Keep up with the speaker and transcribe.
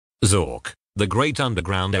Zork, the Great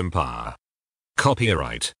Underground Empire.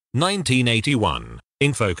 Copyright 1981,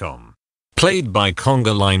 Infocom. Played by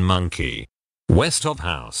Conga Line Monkey. West of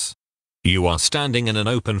house. You are standing in an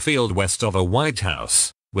open field west of a white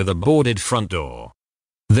house, with a boarded front door.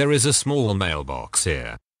 There is a small mailbox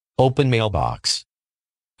here. Open mailbox.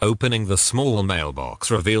 Opening the small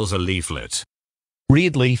mailbox reveals a leaflet.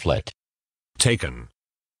 Read leaflet. Taken.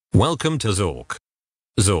 Welcome to Zork.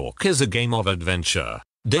 Zork is a game of adventure,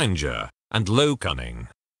 danger, and low cunning.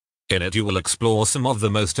 In it you will explore some of the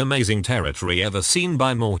most amazing territory ever seen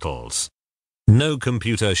by mortals. No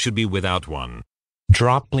computer should be without one.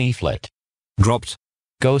 Drop leaflet. Dropped.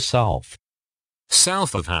 Go south.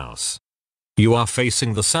 South of house. You are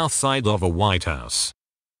facing the south side of a white house.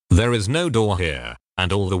 There is no door here,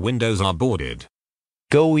 and all the windows are boarded.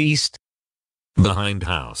 Go east. Behind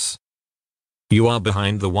house. You are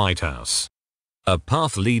behind the white house. A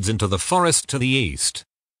path leads into the forest to the east.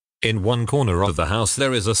 In one corner of the house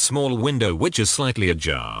there is a small window which is slightly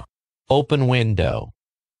ajar. Open window.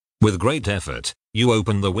 With great effort, you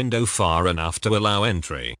open the window far enough to allow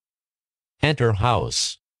entry. Enter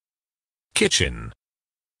house. Kitchen.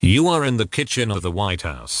 You are in the kitchen of the White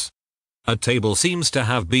House. A table seems to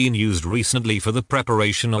have been used recently for the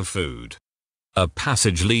preparation of food. A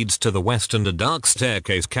passage leads to the west and a dark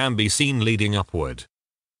staircase can be seen leading upward.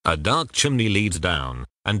 A dark chimney leads down,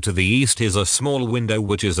 and to the east is a small window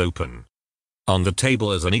which is open. On the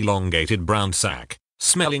table is an elongated brown sack,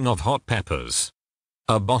 smelling of hot peppers.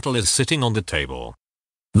 A bottle is sitting on the table.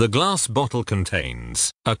 The glass bottle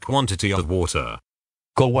contains a quantity of water.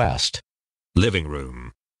 Go west. Living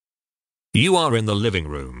room. You are in the living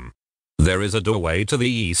room. There is a doorway to the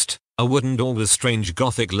east, a wooden door with strange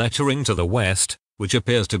Gothic lettering to the west, which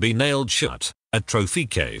appears to be nailed shut, a trophy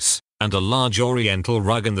case, and a large oriental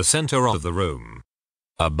rug in the center of the room.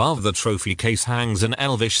 Above the trophy case hangs an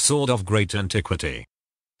elvish sword of great antiquity.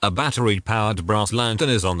 A battery-powered brass lantern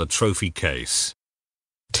is on the trophy case.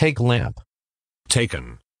 Take lamp.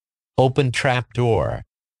 Taken. Open trap door.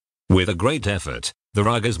 With a great effort, the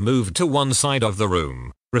rug is moved to one side of the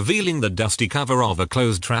room, revealing the dusty cover of a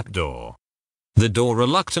closed trapdoor. The door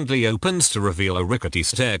reluctantly opens to reveal a rickety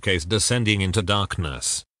staircase descending into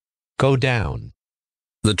darkness. Go down.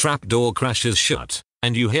 The trapdoor crashes shut,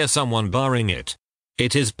 and you hear someone barring it.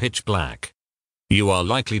 It is pitch black. You are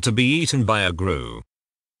likely to be eaten by a grue.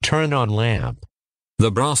 Turn on lamp.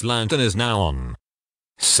 The brass lantern is now on.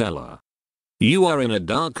 Cellar. You are in a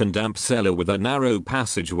dark and damp cellar with a narrow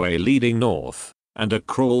passageway leading north, and a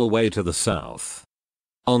crawlway to the south.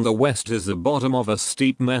 On the west is the bottom of a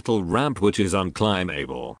steep metal ramp which is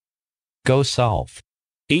unclimbable. Go south.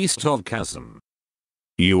 East of chasm.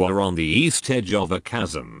 You are on the east edge of a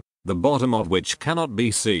chasm, the bottom of which cannot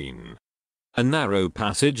be seen. A narrow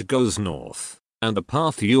passage goes north, and the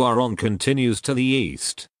path you are on continues to the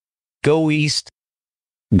east. Go east.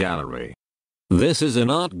 Gallery. This is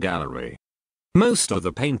an art gallery. Most of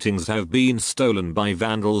the paintings have been stolen by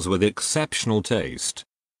vandals with exceptional taste.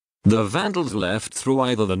 The vandals left through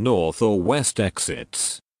either the north or west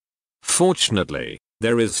exits. Fortunately,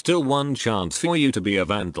 there is still one chance for you to be a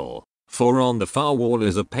vandal, for on the far wall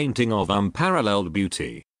is a painting of unparalleled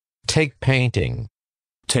beauty. Take painting.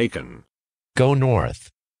 Taken. Go north.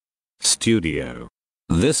 Studio.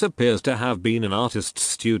 This appears to have been an artist's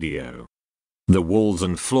studio. The walls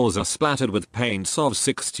and floors are splattered with paints of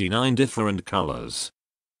 69 different colors.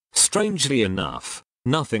 Strangely enough,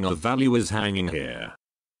 nothing of value is hanging here.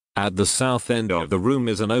 At the south end of the room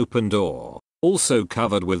is an open door, also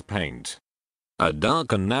covered with paint. A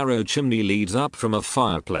dark and narrow chimney leads up from a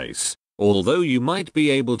fireplace. Although you might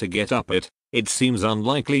be able to get up it, it seems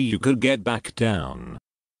unlikely you could get back down.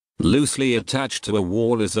 Loosely attached to a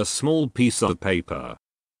wall is a small piece of paper.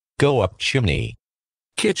 Go up chimney.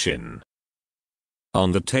 Kitchen.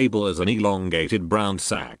 On the table is an elongated brown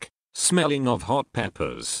sack, smelling of hot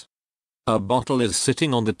peppers. A bottle is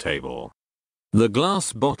sitting on the table. The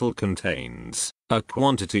glass bottle contains a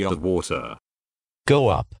quantity of water. Go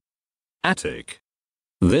up. Attic.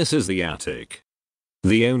 This is the attic.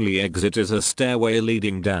 The only exit is a stairway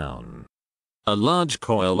leading down. A large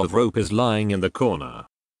coil of rope is lying in the corner.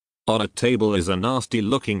 On a table is a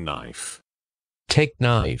nasty-looking knife. Take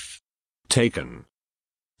knife. Taken.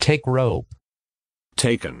 Take rope.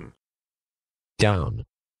 Taken. Down.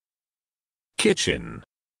 Kitchen.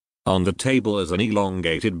 On the table is an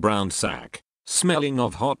elongated brown sack, smelling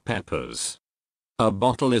of hot peppers. A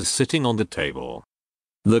bottle is sitting on the table.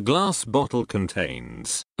 The glass bottle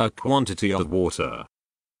contains a quantity of water.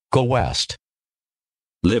 Go west.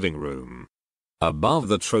 Living room. Above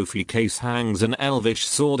the trophy case hangs an elvish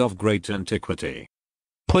sword of great antiquity.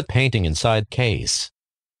 Put painting inside case.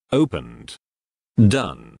 Opened.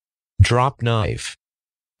 Done. Drop knife.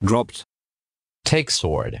 Dropped. Take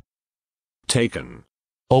sword. Taken.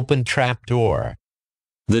 Open trap door.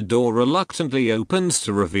 The door reluctantly opens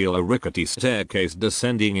to reveal a rickety staircase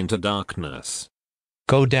descending into darkness.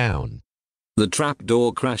 Go down. The trap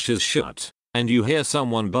door crashes shut, and you hear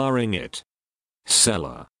someone barring it.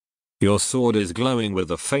 Cellar. Your sword is glowing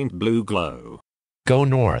with a faint blue glow. Go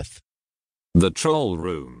north. The troll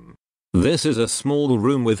room. This is a small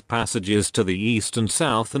room with passages to the east and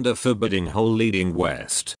south and a forbidding hole leading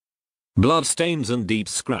west. Bloodstains and deep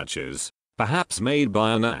scratches, perhaps made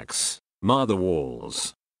by an axe, mar the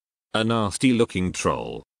walls. A nasty-looking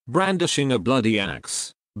troll, brandishing a bloody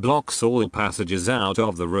axe, blocks all passages out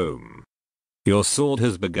of the room. Your sword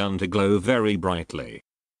has begun to glow very brightly.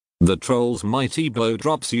 The troll's mighty blow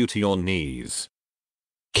drops you to your knees.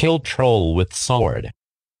 Kill troll with sword.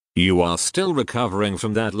 You are still recovering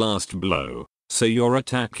from that last blow, so your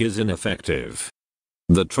attack is ineffective.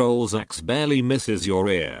 The troll's axe barely misses your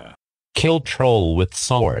ear. Kill troll with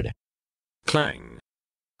sword. Clang.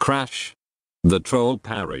 Crash. The troll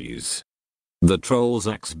parries. The troll's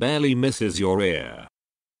axe barely misses your ear.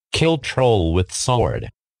 Kill troll with sword.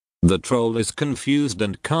 The troll is confused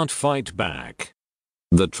and can't fight back.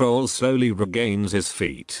 The troll slowly regains his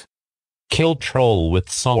feet. Kill troll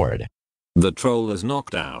with sword. The troll is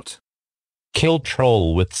knocked out. Kill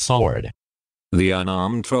troll with sword. The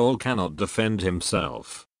unarmed troll cannot defend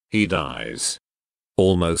himself. He dies.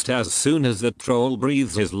 Almost as soon as the troll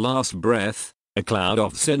breathes his last breath, a cloud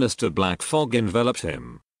of sinister black fog envelops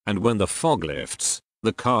him, and when the fog lifts,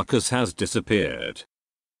 the carcass has disappeared.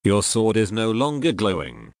 Your sword is no longer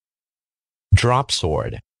glowing. Drop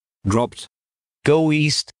sword. Dropped. Go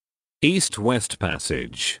east. East-west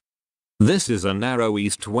passage. This is a narrow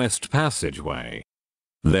east-west passageway.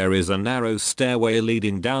 There is a narrow stairway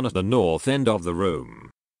leading down at the north end of the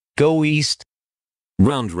room. Go east.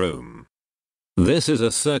 Round room. This is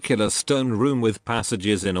a circular stone room with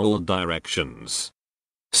passages in all directions.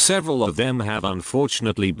 Several of them have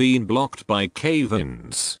unfortunately been blocked by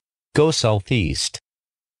cave-ins. Go southeast.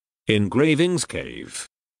 Engravings cave.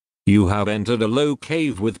 You have entered a low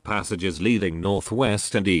cave with passages leading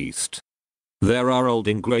northwest and east. There are old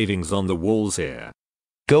engravings on the walls here.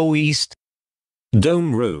 Go east.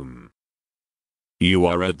 Dome room. You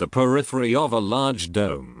are at the periphery of a large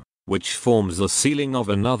dome, which forms the ceiling of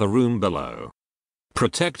another room below.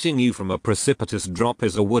 Protecting you from a precipitous drop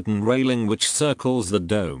is a wooden railing which circles the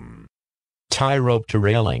dome. Tie rope to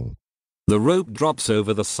railing. The rope drops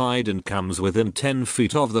over the side and comes within 10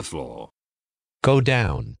 feet of the floor. Go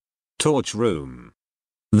down. Torch room.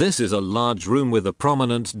 This is a large room with a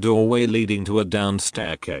prominent doorway leading to a down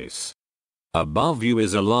staircase. Above you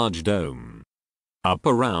is a large dome. Up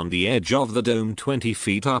around the edge of the dome 20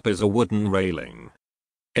 feet up is a wooden railing.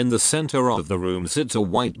 In the center of the room sits a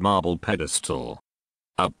white marble pedestal.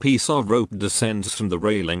 A piece of rope descends from the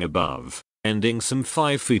railing above, ending some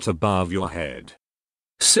 5 feet above your head.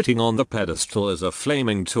 Sitting on the pedestal is a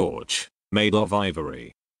flaming torch, made of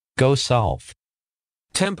ivory. Go south.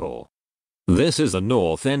 Temple. This is the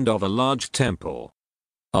north end of a large temple.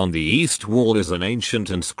 On the east wall is an ancient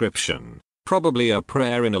inscription, probably a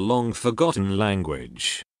prayer in a long-forgotten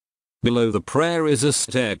language. Below the prayer is a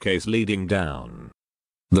staircase leading down.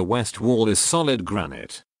 The west wall is solid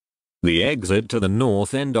granite. The exit to the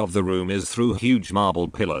north end of the room is through huge marble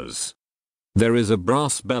pillars. There is a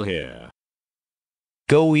brass bell here.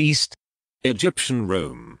 Go east. Egyptian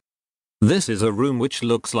room. This is a room which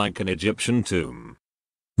looks like an Egyptian tomb.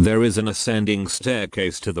 There is an ascending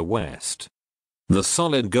staircase to the west. The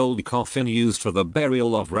solid gold coffin used for the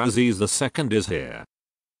burial of Ramses II is here.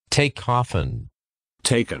 Take coffin.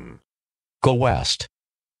 Taken. Go west.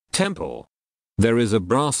 Temple. There is a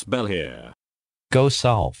brass bell here. Go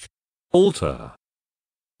south. Altar.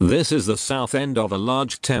 This is the south end of a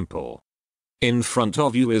large temple. In front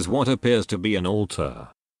of you is what appears to be an altar.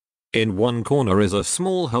 In one corner is a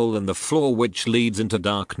small hole in the floor which leads into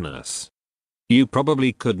darkness. You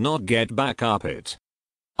probably could not get back up it.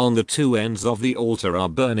 On the two ends of the altar are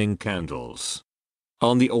burning candles.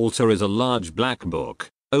 On the altar is a large black book,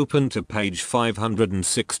 open to page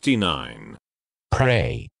 569.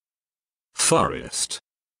 Pray. Forest.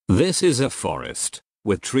 This is a forest,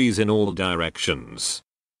 with trees in all directions.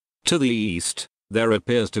 To the east, there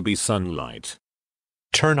appears to be sunlight.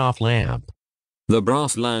 Turn off lamp. The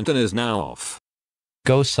brass lantern is now off.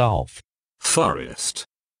 Go south. Forest.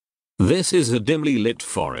 This is a dimly lit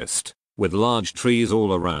forest, with large trees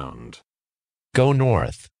all around. Go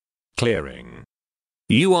north. Clearing.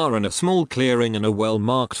 You are in a small clearing in a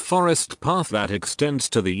well-marked forest path that extends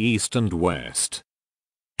to the east and west.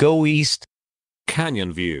 Go east.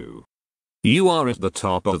 Canyon view. You are at the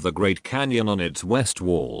top of the Great Canyon on its west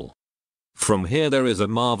wall. From here there is a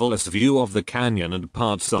marvelous view of the canyon and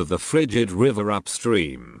parts of the frigid river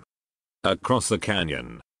upstream. Across the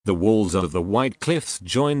canyon, the walls of the White Cliffs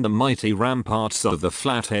join the mighty ramparts of the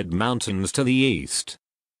Flathead Mountains to the east.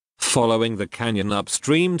 Following the canyon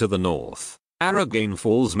upstream to the north, Arrogane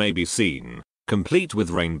Falls may be seen, complete with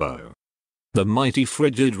rainbow. The mighty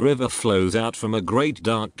frigid river flows out from a great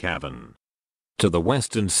dark cavern. To the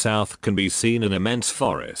west and south can be seen an immense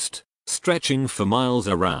forest, stretching for miles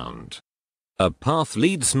around. A path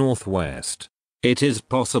leads northwest. It is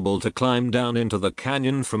possible to climb down into the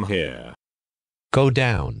canyon from here. Go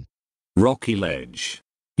down. Rocky ledge.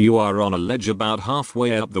 You are on a ledge about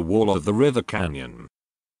halfway up the wall of the river canyon.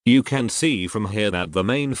 You can see from here that the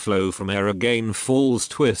main flow from Arrogane Falls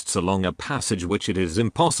twists along a passage which it is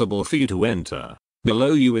impossible for you to enter.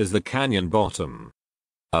 Below you is the canyon bottom.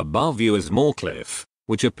 Above you is more cliff,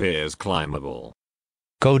 which appears climbable.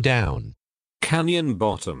 Go down. Canyon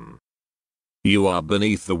bottom. You are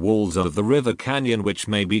beneath the walls of the river canyon which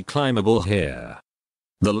may be climbable here.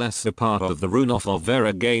 The lesser part of the runoff of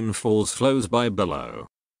Arrogane Falls flows by below.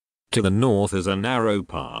 To the north is a narrow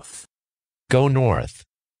path. Go north.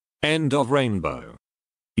 End of rainbow.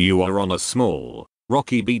 You are on a small,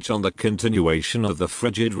 rocky beach on the continuation of the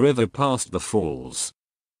frigid river past the falls.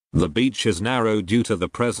 The beach is narrow due to the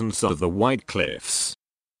presence of the White Cliffs.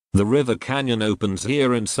 The river canyon opens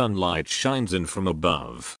here and sunlight shines in from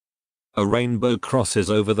above. A rainbow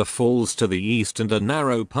crosses over the falls to the east and a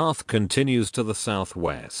narrow path continues to the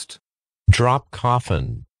southwest. Drop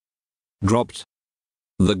coffin. Dropped.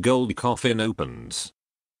 The gold coffin opens.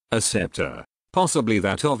 A scepter, possibly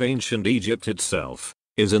that of ancient Egypt itself,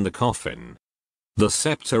 is in the coffin. The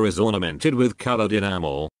scepter is ornamented with colored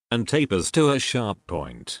enamel, and tapers to a sharp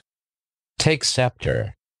point. Take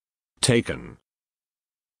scepter. Taken.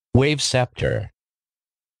 Wave scepter.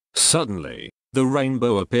 Suddenly, the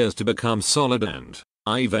rainbow appears to become solid and,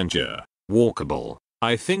 I venture, walkable.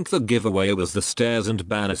 I think the giveaway was the stairs and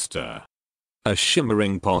banister. A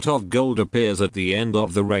shimmering pot of gold appears at the end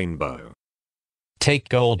of the rainbow. Take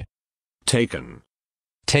gold. Taken.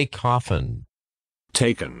 Take coffin.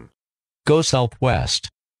 Taken. Go southwest.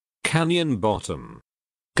 Canyon bottom.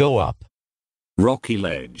 Go up. Rocky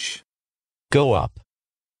ledge. Go up.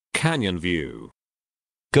 Canyon view.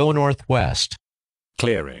 Go northwest.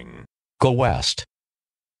 Clearing. Go west.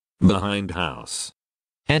 Behind house.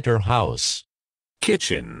 Enter house.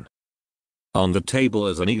 Kitchen. On the table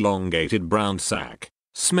is an elongated brown sack,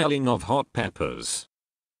 smelling of hot peppers.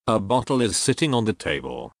 A bottle is sitting on the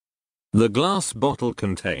table. The glass bottle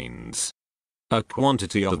contains a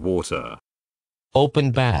quantity of water.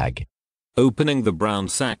 Open bag. Opening the brown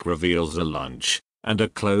sack reveals a lunch and a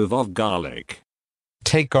clove of garlic.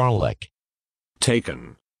 Take garlic.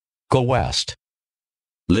 Taken. Go west.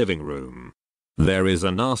 Living room. There is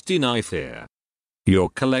a nasty knife here. Your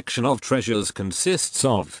collection of treasures consists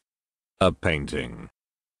of a painting.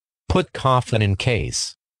 Put coffin in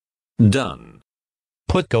case. Done.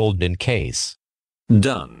 Put gold in case.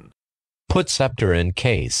 Done. Put scepter in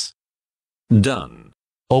case. Done.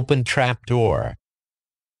 Open trap door.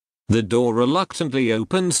 The door reluctantly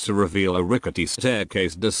opens to reveal a rickety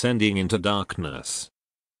staircase descending into darkness.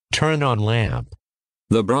 Turn on lamp.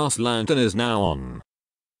 The brass lantern is now on.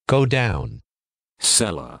 Go down.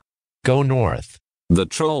 Cellar. Go north. The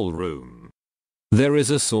troll room. There is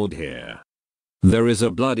a sword here. There is a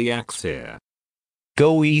bloody axe here.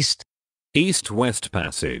 Go east. East-west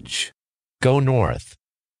passage. Go north.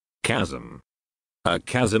 Chasm. A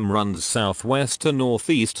chasm runs southwest to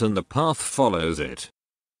northeast and the path follows it.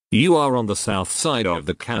 You are on the south side of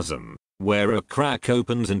the chasm, where a crack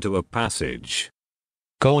opens into a passage.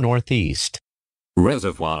 Go northeast.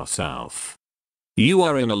 Reservoir south. You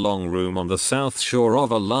are in a long room on the south shore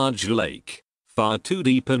of a large lake, far too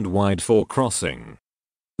deep and wide for crossing.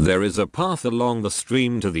 There is a path along the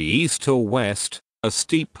stream to the east or west, a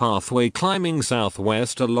steep pathway climbing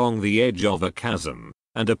southwest along the edge of a chasm,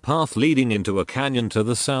 and a path leading into a canyon to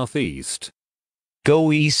the southeast.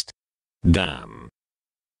 Go east. Dam.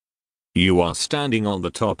 You are standing on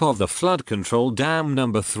the top of the flood control dam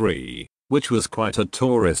number 3, which was quite a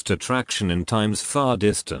tourist attraction in times far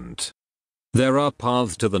distant. There are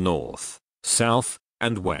paths to the north, south,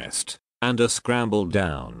 and west, and a scramble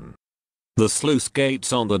down. The sluice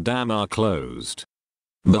gates on the dam are closed.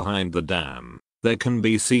 Behind the dam, there can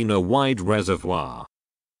be seen a wide reservoir.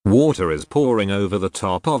 Water is pouring over the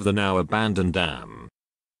top of the now abandoned dam.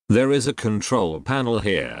 There is a control panel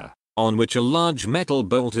here, on which a large metal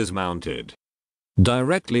bolt is mounted.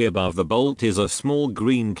 Directly above the bolt is a small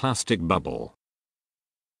green plastic bubble.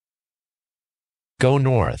 Go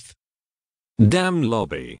north. Dam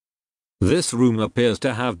lobby. This room appears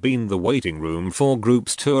to have been the waiting room for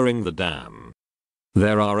groups touring the dam.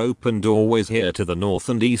 There are open doorways here to the north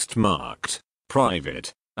and east marked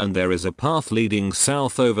private, and there is a path leading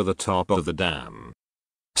south over the top of the dam.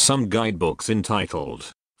 Some guidebooks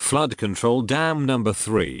entitled Flood Control Dam Number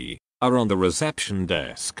 3 are on the reception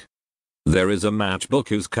desk. There is a matchbook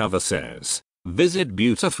whose cover says, Visit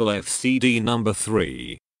Beautiful FCD Number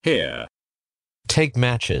 3 here. Take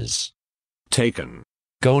matches. Taken.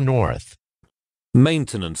 Go north.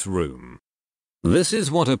 Maintenance room. This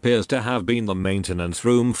is what appears to have been the maintenance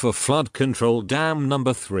room for Flood Control Dam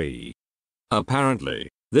Number 3. Apparently,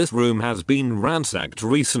 this room has been ransacked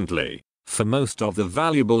recently, for most of the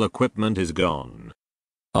valuable equipment is gone.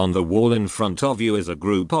 On the wall in front of you is a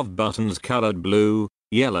group of buttons colored blue,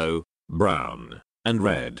 yellow, brown, and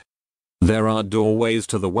red. There are doorways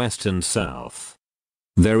to the west and south.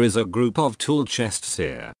 There is a group of tool chests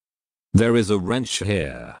here. There is a wrench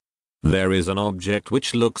here. There is an object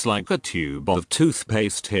which looks like a tube of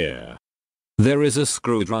toothpaste here. There is a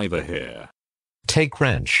screwdriver here. Take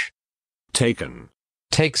wrench. Taken.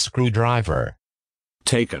 Take screwdriver.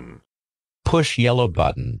 Taken. Push yellow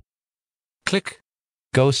button. Click.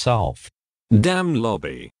 Go south. Dam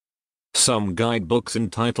lobby. Some guidebooks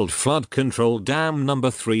entitled Flood Control Dam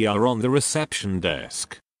Number 3 are on the reception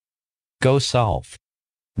desk. Go south.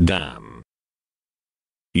 Dam.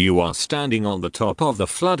 You are standing on the top of the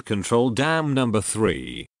Flood Control Dam Number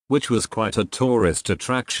 3, which was quite a tourist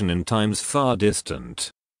attraction in times far distant.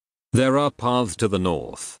 There are paths to the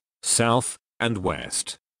north, south, and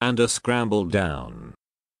west, and a scramble down.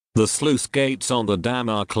 The sluice gates on the dam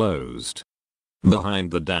are closed.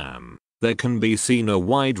 Behind the dam, there can be seen a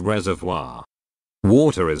wide reservoir.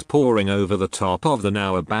 Water is pouring over the top of the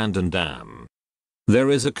now abandoned dam. There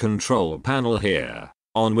is a control panel here,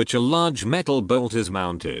 on which a large metal bolt is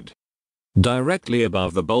mounted. Directly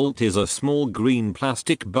above the bolt is a small green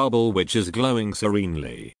plastic bubble which is glowing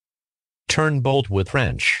serenely. Turn bolt with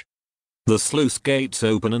wrench. The sluice gates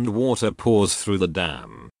open and water pours through the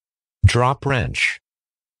dam. Drop wrench.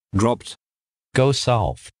 Dropped. Go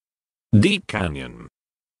south. Deep canyon.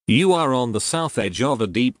 You are on the south edge of a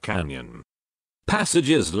deep canyon.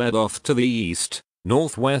 Passages led off to the east,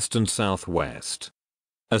 northwest and southwest.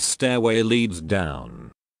 A stairway leads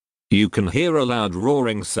down. You can hear a loud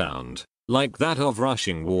roaring sound, like that of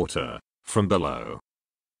rushing water, from below.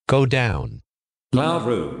 Go down. Loud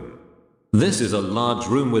room. This is a large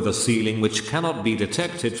room with a ceiling which cannot be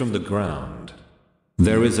detected from the ground.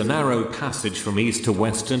 There is a narrow passage from east to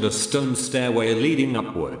west and a stone stairway leading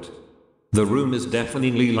upward. The room is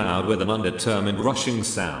deafeningly loud with an undetermined rushing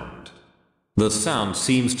sound. The sound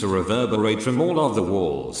seems to reverberate from all of the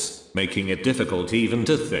walls, making it difficult even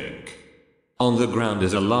to think. On the ground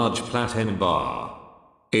is a large platen bar.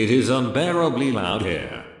 It is unbearably loud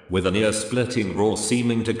here, with an ear-splitting roar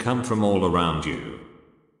seeming to come from all around you.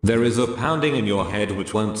 There is a pounding in your head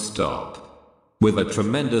which won't stop. With a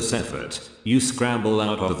tremendous effort, you scramble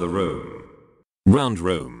out of the room. Round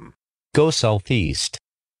room. Go southeast.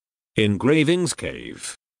 Engravings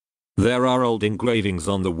cave. There are old engravings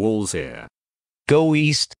on the walls here. Go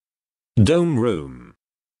east. Dome room.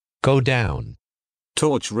 Go down.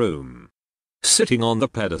 Torch room. Sitting on the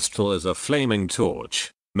pedestal is a flaming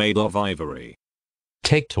torch, made of ivory.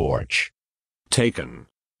 Take torch. Taken.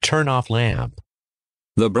 Turn off lamp.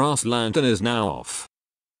 The brass lantern is now off.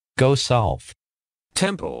 Go south.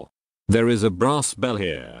 Temple. There is a brass bell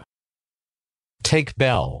here. Take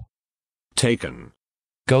bell. Taken.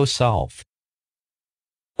 Go south.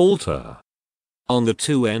 Altar. On the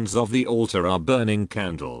two ends of the altar are burning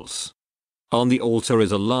candles. On the altar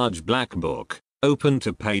is a large black book, open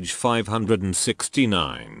to page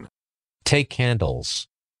 569. Take candles.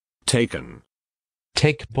 Taken.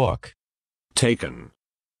 Take book. Taken.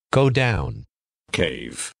 Go down.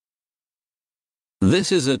 Cave.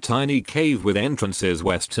 This is a tiny cave with entrances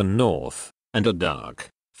west and north, and a dark,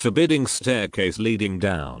 forbidding staircase leading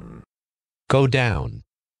down. Go down.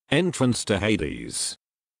 Entrance to Hades.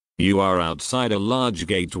 You are outside a large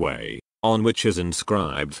gateway, on which is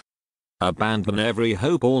inscribed, Abandon every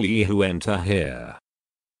hope all ye who enter here.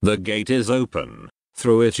 The gate is open.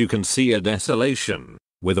 Through it you can see a desolation,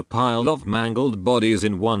 with a pile of mangled bodies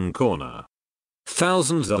in one corner.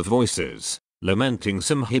 Thousands of voices, lamenting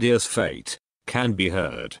some hideous fate, can be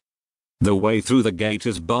heard. The way through the gate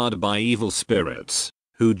is barred by evil spirits,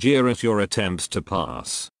 who jeer at your attempts to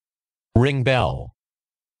pass. Ring bell.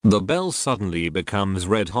 The bell suddenly becomes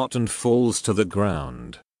red hot and falls to the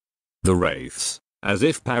ground. The wraiths, as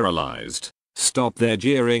if paralyzed, stop their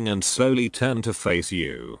jeering and slowly turn to face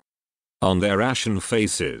you. On their ashen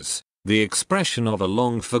faces, the expression of a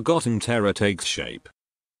long-forgotten terror takes shape.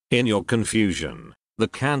 In your confusion, the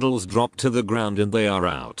candles drop to the ground and they are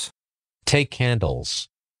out. Take candles.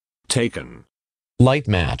 Taken. Light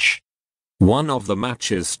match. One of the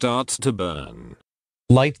matches starts to burn.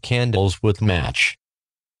 Light candles with match.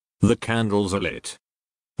 The candles are lit.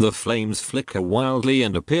 The flames flicker wildly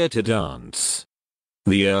and appear to dance.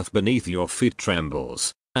 The earth beneath your feet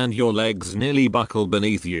trembles, and your legs nearly buckle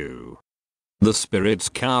beneath you. The spirits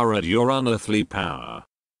cower at your unearthly power.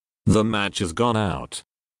 The match has gone out.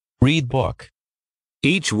 Read book.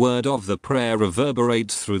 Each word of the prayer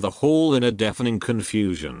reverberates through the hall in a deafening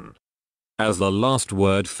confusion. As the last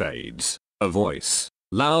word fades, a voice,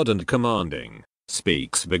 loud and commanding,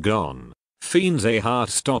 speaks begone. Fiends, a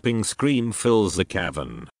heart-stopping scream fills the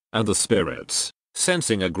cavern, and the spirits,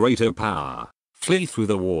 sensing a greater power, flee through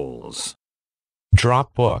the walls.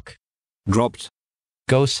 Drop book. Dropped.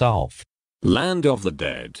 Go south. Land of the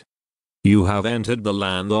dead. You have entered the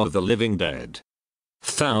land of the living dead.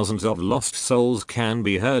 Thousands of lost souls can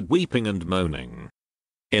be heard weeping and moaning.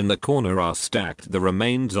 In the corner are stacked the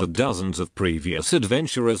remains of dozens of previous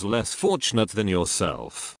adventurers less fortunate than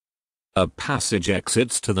yourself. A passage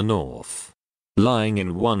exits to the north. Lying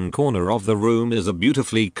in one corner of the room is a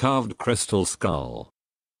beautifully carved crystal skull.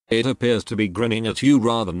 It appears to be grinning at you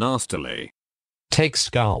rather nastily. Take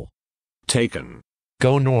skull. Taken.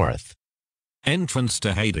 Go north. Entrance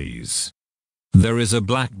to Hades. There is a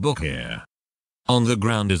black book here. On the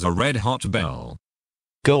ground is a red-hot bell.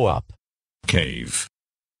 Go up. Cave.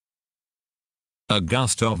 A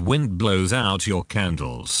gust of wind blows out your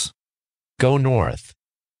candles. Go north.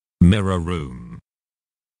 Mirror room.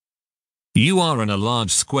 You are in a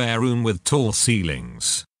large square room with tall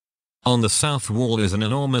ceilings. On the south wall is an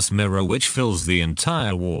enormous mirror which fills the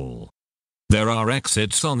entire wall. There are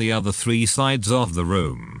exits on the other three sides of the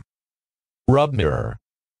room. Rub mirror.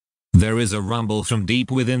 There is a rumble from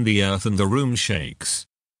deep within the earth and the room shakes.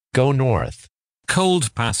 Go north.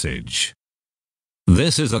 Cold passage.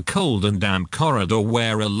 This is a cold and damp corridor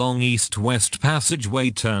where a long east-west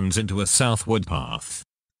passageway turns into a southward path.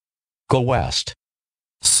 Go west.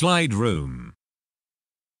 Slide room.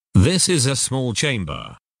 This is a small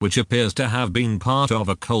chamber, which appears to have been part of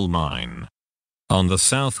a coal mine. On the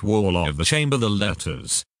south wall of the chamber the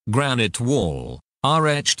letters, granite wall, are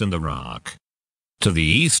etched in the rock. To the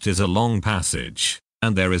east is a long passage,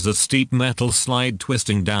 and there is a steep metal slide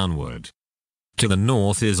twisting downward. To the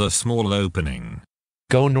north is a small opening.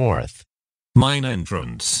 Go north. Mine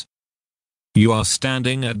entrance. You are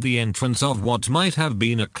standing at the entrance of what might have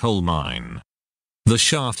been a coal mine. The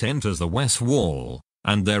shaft enters the west wall,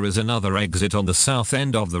 and there is another exit on the south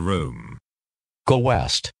end of the room. Go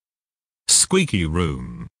west. Squeaky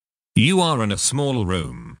room. You are in a small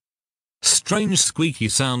room. Strange squeaky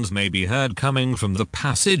sounds may be heard coming from the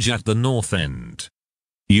passage at the north end.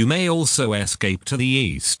 You may also escape to the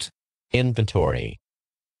east. Inventory.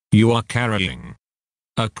 You are carrying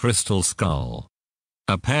a crystal skull,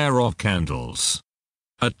 a pair of candles,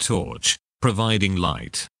 a torch, providing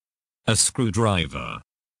light, a screwdriver,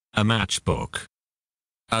 a matchbook,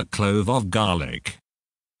 a clove of garlic,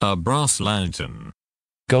 a brass lantern.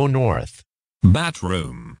 Go north. Bat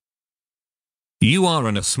room. You are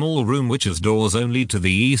in a small room which has doors only to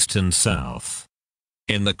the east and south.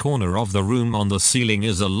 In the corner of the room on the ceiling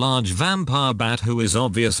is a large vampire bat who is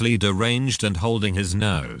obviously deranged and holding his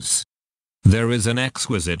nose. There is an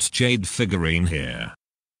exquisite jade figurine here.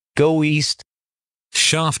 Go east.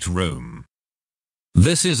 Shaft room.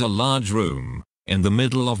 This is a large room, in the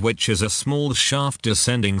middle of which is a small shaft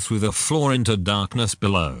descending through the floor into darkness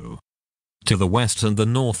below. To the west and the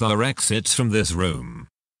north are exits from this room.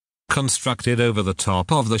 Constructed over the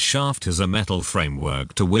top of the shaft is a metal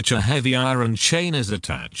framework to which a heavy iron chain is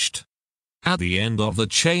attached. At the end of the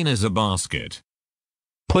chain is a basket.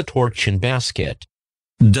 Put torch in basket.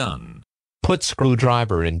 Done. Put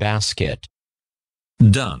screwdriver in basket.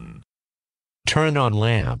 Done. Turn on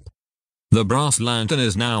lamp. The brass lantern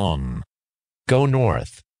is now on. Go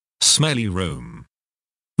north. Smelly room.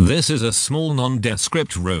 This is a small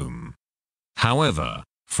nondescript room. However,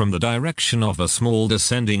 from the direction of a small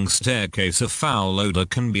descending staircase a foul odor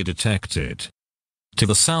can be detected. To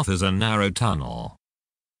the south is a narrow tunnel.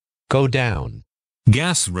 Go down.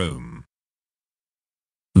 Gas room.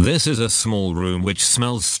 This is a small room which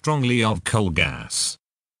smells strongly of coal gas.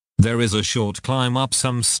 There is a short climb up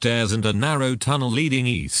some stairs and a narrow tunnel leading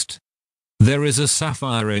east. There is a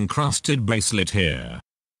sapphire-encrusted bracelet here.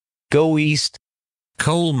 Go east.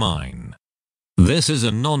 Coal mine. This is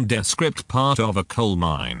a nondescript part of a coal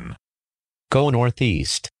mine. Go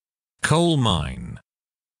northeast. Coal mine.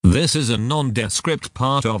 This is a nondescript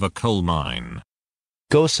part of a coal mine.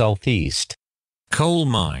 Go southeast. Coal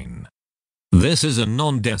mine. This is a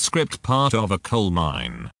nondescript part of a coal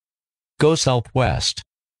mine. Go southwest.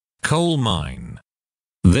 Coal mine.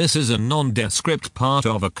 This is a nondescript part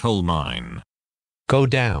of a coal mine. Go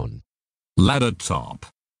down. Ladder top.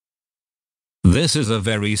 This is a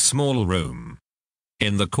very small room.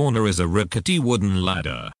 In the corner is a rickety wooden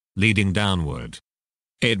ladder, leading downward.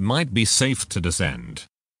 It might be safe to descend.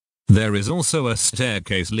 There is also a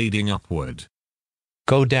staircase leading upward.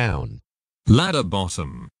 Go down. Ladder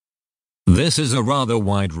bottom. This is a rather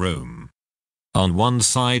wide room. On one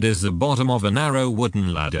side is the bottom of a narrow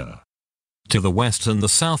wooden ladder. To the west and the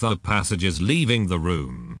south are passages leaving the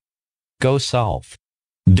room. Go south.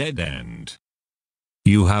 Dead end.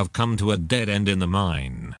 You have come to a dead end in the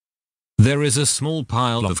mine. There is a small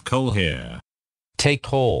pile of coal here. Take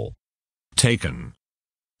coal. Taken.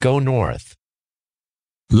 Go north.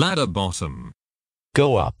 Ladder bottom.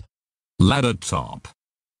 Go up. Ladder top.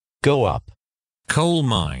 Go up. Coal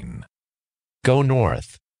mine. Go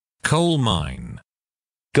north. Coal mine.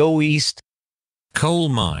 Go east. Coal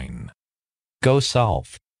mine. Go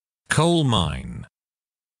south. Coal mine.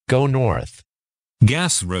 Go north.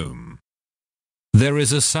 Gas room. There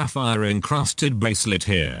is a sapphire-encrusted bracelet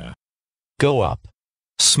here. Go up.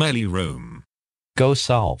 Smelly room. Go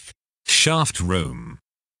south. Shaft room.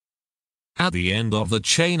 At the end of the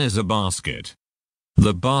chain is a basket.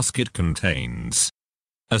 The basket contains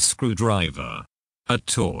a screwdriver, a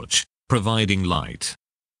torch, providing light.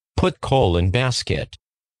 Put coal in basket.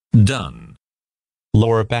 Done.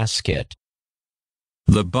 Lower basket.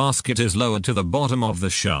 The basket is lowered to the bottom of the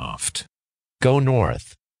shaft. Go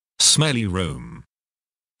north. Smelly room.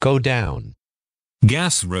 Go down.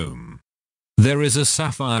 Gas room. There is a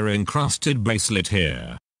sapphire-encrusted bracelet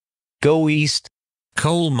here. Go east.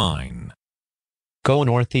 Coal mine. Go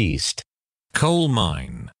northeast. Coal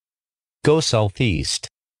mine. Go southeast.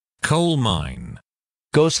 Coal mine.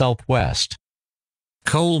 Go southwest.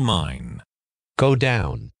 Coal mine. Go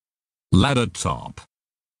down. Ladder top.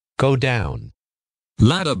 Go down.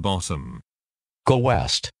 Ladder bottom. Go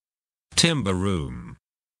west. Timber room.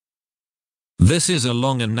 This is a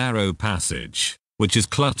long and narrow passage, which is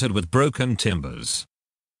cluttered with broken timbers.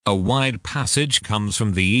 A wide passage comes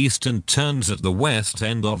from the east and turns at the west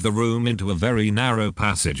end of the room into a very narrow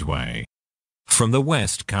passageway. From the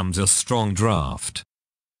west comes a strong draft.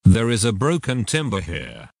 There is a broken timber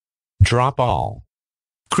here. Drop all.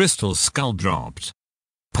 Crystal skull dropped.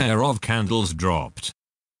 Pair of candles dropped.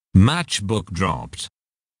 Matchbook dropped.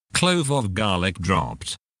 Clove of garlic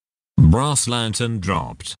dropped. Brass lantern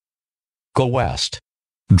dropped. Go west.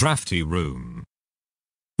 Drafty room.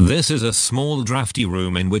 This is a small drafty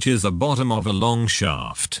room in which is the bottom of a long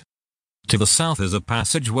shaft. To the south is a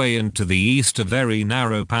passageway and to the east a very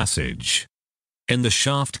narrow passage. In the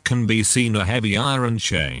shaft can be seen a heavy iron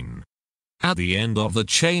chain. At the end of the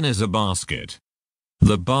chain is a basket.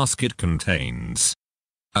 The basket contains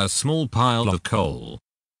a small pile of coal,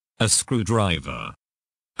 a screwdriver,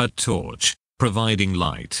 a torch, providing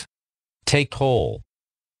light. Take coal.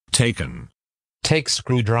 Taken. Take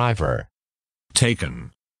screwdriver.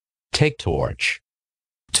 Taken. Take torch.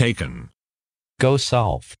 Taken. Go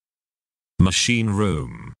south. Machine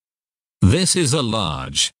room. This is a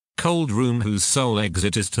large, cold room whose sole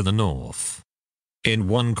exit is to the north. In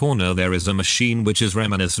one corner there is a machine which is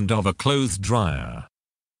reminiscent of a clothes dryer.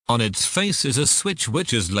 On its face is a switch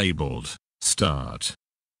which is labeled Start.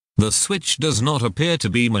 The switch does not appear to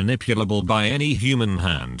be manipulable by any human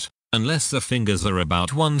hand, unless the fingers are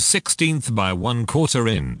about 1/16 by 1/4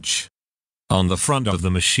 inch. On the front of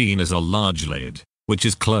the machine is a large lid, which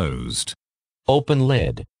is closed. Open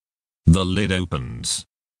lid. The lid opens.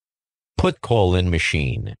 Put coal in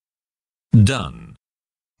machine. Done.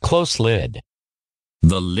 Close lid.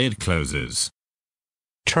 The lid closes.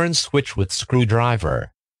 Turn switch with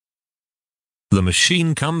screwdriver. The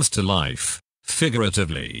machine comes to life,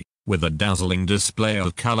 figuratively, with a dazzling display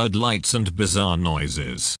of colored lights and bizarre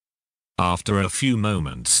noises. After a few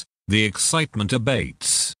moments, the excitement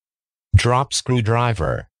abates. Drop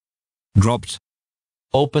screwdriver. Dropped.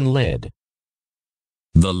 Open lid.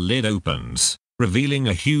 The lid opens, revealing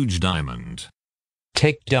a huge diamond.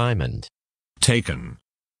 Take diamond. Taken.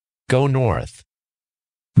 Go north.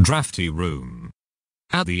 Drafty room.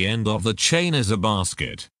 At the end of the chain is a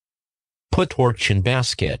basket. Put torch in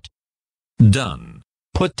basket. Done.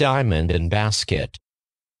 Put diamond in basket.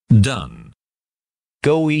 Done.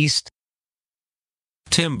 Go east.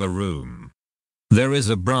 Timber room. There is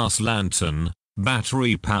a brass lantern,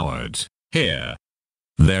 battery powered, here.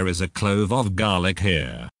 There is a clove of garlic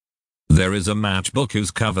here. There is a matchbook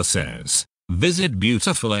whose cover says, Visit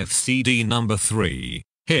Beautiful FCD number 3,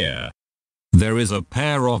 here. There is a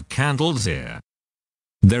pair of candles here.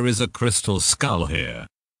 There is a crystal skull here.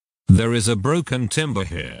 There is a broken timber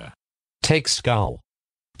here. Take skull.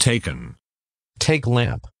 Taken. Take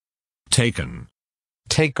lamp. Taken.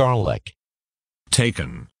 Take garlic.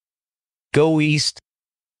 Taken. Go east.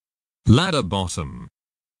 Ladder bottom.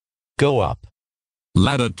 Go up.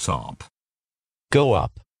 Ladder top. Go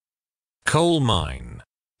up. Coal mine.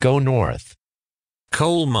 Go north.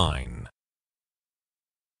 Coal mine.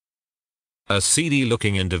 A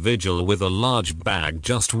seedy-looking individual with a large bag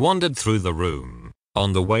just wandered through the room.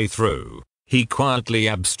 On the way through, he quietly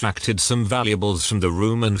abstracted some valuables from the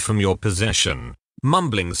room and from your possession,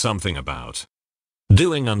 mumbling something about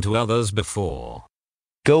doing unto others before.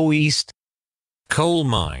 Go east. Coal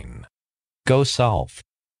mine. Go south.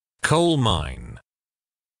 Coal mine.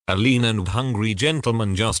 A lean and hungry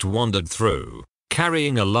gentleman just wandered through,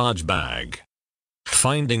 carrying a large bag.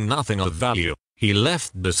 Finding nothing of value, he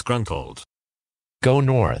left disgruntled. Go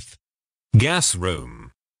north. Gas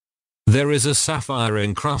room. There is a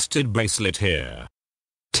sapphire-encrusted bracelet here.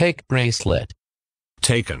 Take bracelet.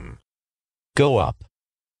 Taken. Go up.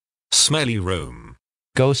 Smelly room.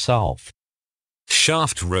 Go south.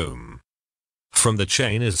 Shaft room. From the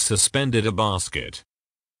chain is suspended a basket.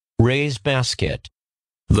 Raise basket.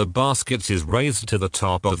 The basket is raised to the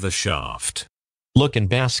top of the shaft. Look in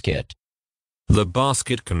basket. The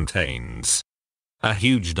basket contains a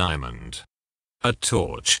huge diamond. A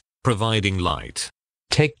torch, providing light.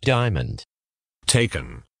 Take diamond.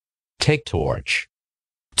 Taken. Take torch.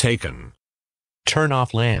 Taken. Turn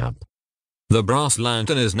off lamp. The brass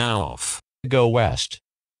lantern is now off. Go west.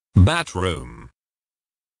 Bat room.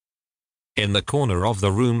 In the corner of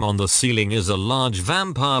the room on the ceiling is a large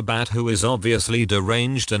vampire bat who is obviously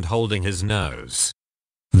deranged and holding his nose.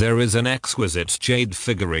 There is an exquisite jade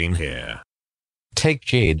figurine here. Take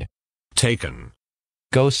jade. Taken.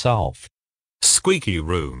 Go south. Squeaky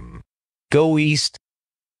room. Go east.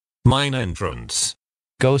 Mine entrance.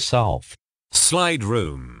 Go south. Slide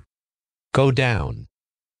room. Go down.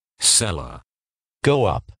 Cellar. Go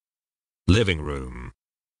up. Living room.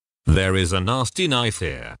 There is a nasty knife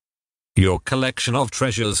here. Your collection of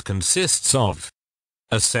treasures consists of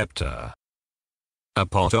a scepter, a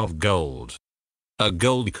pot of gold, a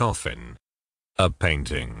gold coffin, a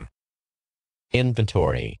painting.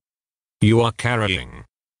 Inventory. You are carrying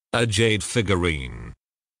a jade figurine,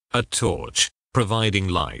 a torch, providing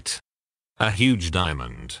light, a huge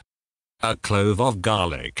diamond, a clove of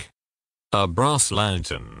garlic, a brass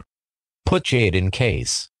lantern. Put jade in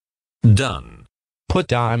case. Done. Put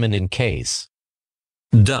diamond in case.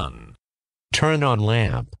 Done. Turn on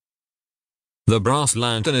lamp. The brass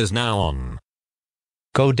lantern is now on.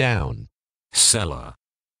 Go down. Cellar.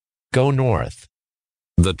 Go north.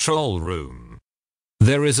 The troll room.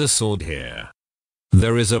 There is a sword here.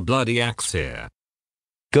 There is a bloody axe here.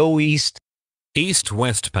 Go east.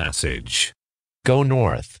 East-west passage. Go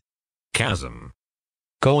north. Chasm.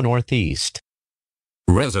 Go northeast.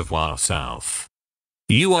 Reservoir south.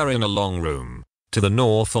 You are in a long room, to the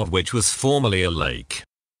north of which was formerly a lake.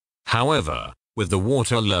 However, with the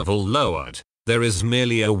water level lowered, there is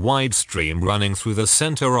merely a wide stream running through the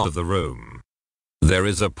center of the room. There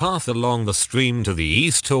is a path along the stream to the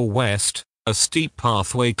east or west, a steep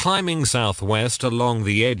pathway climbing southwest along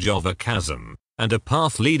the edge of a chasm, and a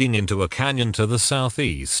path leading into a canyon to the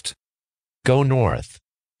southeast. Go north.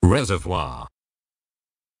 Reservoir.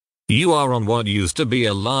 You are on what used to be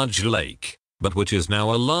a large lake, but which is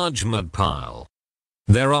now a large mud pile.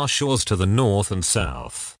 There are shores to the north and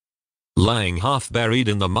south. Lying half buried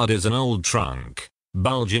in the mud is an old trunk,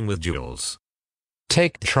 bulging with jewels.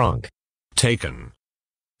 Take trunk. Taken.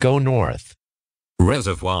 Go north.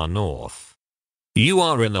 Reservoir north. You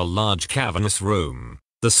are in a large cavernous room,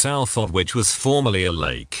 the south of which was formerly a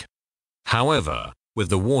lake. However, with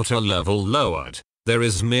the water level lowered, there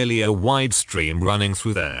is merely a wide stream running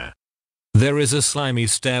through there. There is a slimy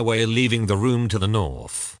stairway leaving the room to the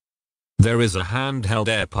north. There is a handheld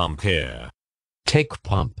air pump here. Take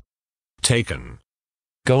pump. Taken.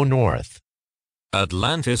 Go north.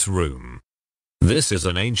 Atlantis room. This is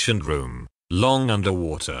an ancient room, long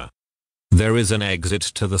underwater. There is an exit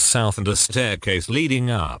to the south and a staircase leading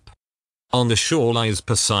up. On the shore lies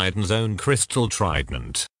Poseidon's own crystal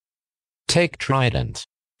trident. Take trident.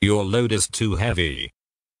 Your load is too heavy.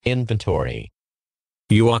 Inventory.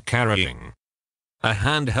 You are carrying a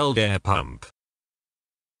handheld air pump,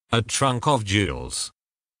 a trunk of jewels,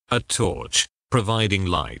 a torch, providing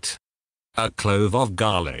light, a clove of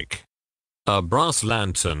garlic, a brass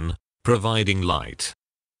lantern, providing light.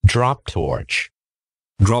 Drop torch.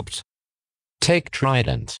 Dropped. Take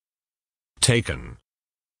trident. Taken.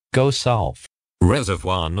 Go south.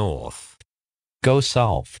 Reservoir north. Go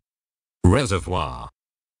south. Reservoir.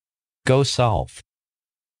 Go south.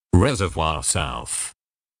 Reservoir south.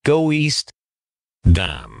 Go east.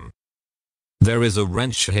 Dam. There is a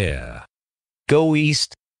wrench here. Go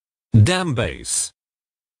east. Dam base.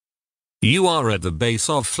 You are at the base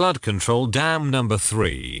of flood control dam number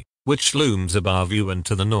 3, which looms above you and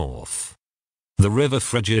to the north. The river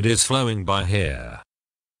Frigid is flowing by here.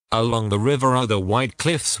 Along the river are the white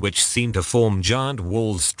cliffs which seem to form giant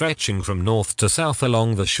walls stretching from north to south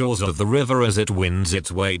along the shores of the river as it winds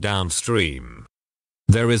its way downstream.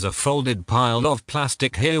 There is a folded pile of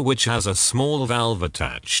plastic here which has a small valve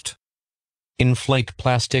attached. Inflate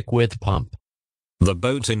plastic with pump. The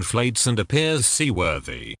boat inflates and appears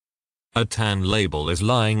seaworthy. A tan label is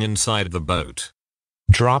lying inside the boat.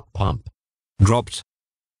 Drop pump. Dropped.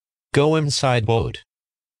 Go inside boat.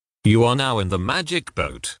 You are now in the magic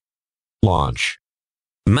boat. Launch.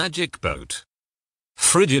 Magic boat.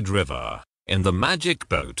 Frigid river. In the magic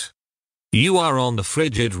boat. You are on the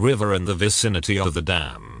Frigid river in the vicinity of the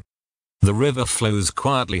dam. The river flows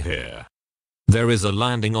quietly here. There is a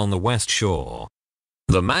landing on the west shore.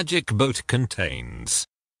 The magic boat contains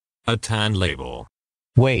a tan label.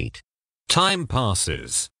 Wait. Time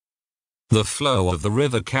passes. The flow of the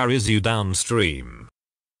river carries you downstream.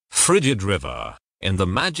 Frigid river. In the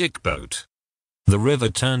magic boat. The river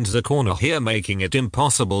turns a corner here, making it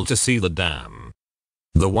impossible to see the dam.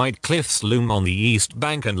 The white cliffs loom on the east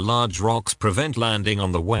bank and large rocks prevent landing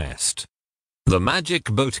on the west. The magic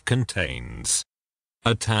boat contains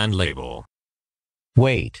a tan label.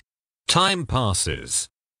 Wait. Time passes.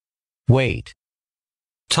 Wait.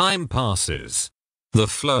 Time passes. The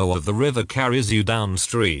flow of the river carries you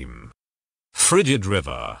downstream. Frigid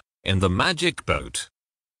river. In the magic boat.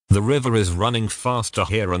 The river is running faster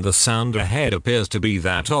here and the sound ahead appears to be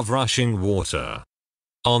that of rushing water.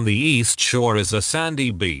 On the east shore is a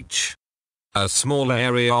sandy beach. A small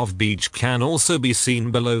area of beach can also be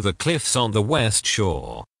seen below the cliffs on the west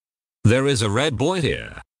shore. There is a red buoy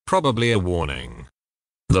here, probably a warning.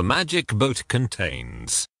 The magic boat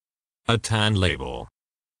contains a tan label.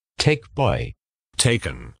 Take buoy.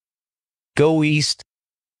 Taken. Go east.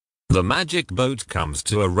 The magic boat comes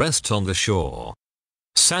to a rest on the shore.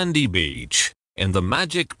 Sandy beach. In the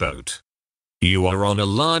magic boat. You are on a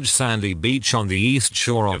large sandy beach on the east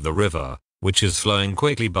shore of the river, which is flowing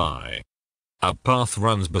quickly by. A path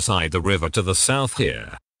runs beside the river to the south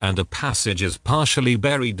here, and a passage is partially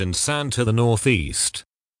buried in sand to the northeast.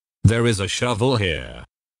 There is a shovel here.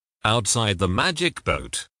 Outside the magic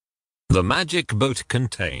boat. The magic boat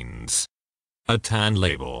contains a tan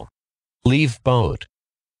label. Leave boat.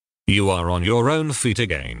 You are on your own feet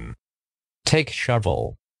again. Take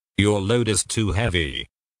shovel. Your load is too heavy.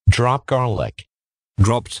 Drop garlic.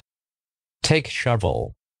 Dropped. Take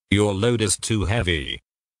shovel. Your load is too heavy.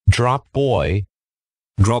 Drop buoy.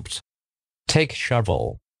 Dropped. Take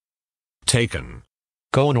shovel. Taken.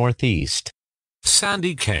 Go northeast.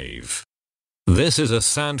 Sandy cave. This is a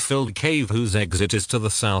sand-filled cave whose exit is to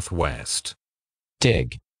the southwest.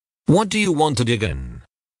 Dig. What do you want to dig in?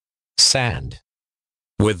 Sand.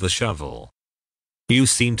 With the shovel. You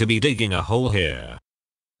seem to be digging a hole here.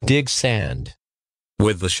 Dig sand.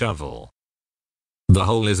 With the shovel. The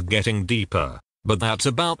hole is getting deeper, but that's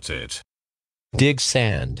about it. Dig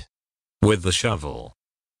sand. With the shovel.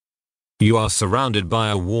 You are surrounded by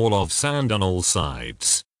a wall of sand on all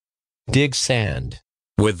sides. Dig sand.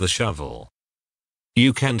 With the shovel.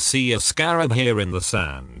 You can see a scarab here in the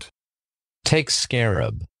sand. Take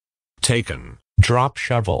scarab. Taken. Drop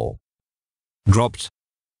shovel. Dropped.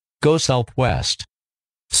 Go southwest.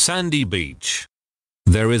 Sandy beach.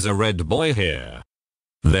 There is a red buoy here.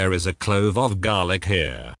 There is a clove of garlic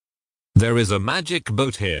here. There is a magic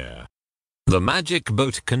boat here. The magic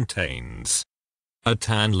boat contains a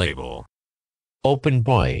tan label. Open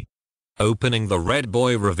buoy. Opening the red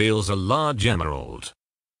buoy reveals a large emerald.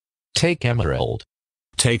 Take emerald.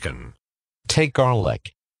 Taken. Take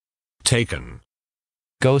garlic. Taken.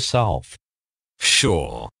 Go south.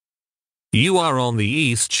 Shore. You are on the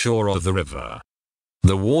east shore of the river.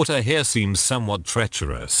 The water here seems somewhat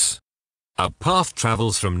treacherous. A path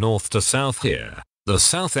travels from north to south here, the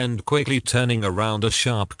south end quickly turning around a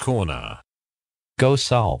sharp corner. Go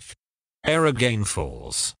south. Arrogane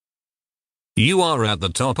Falls. You are at the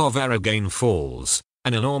top of Arrogane Falls,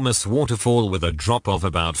 an enormous waterfall with a drop of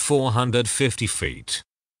about 450 feet.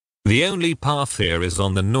 The only path here is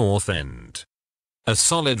on the north end. A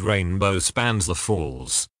solid rainbow spans the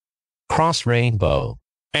falls. Cross rainbow.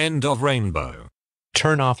 End of rainbow.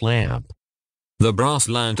 Turn off lamp. The brass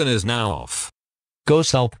lantern is now off. Go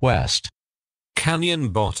southwest. Canyon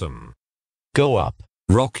bottom. Go up.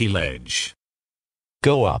 Rocky ledge.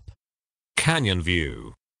 Go up. Canyon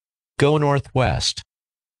view. Go northwest.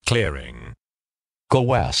 Clearing. Go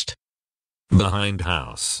west. Behind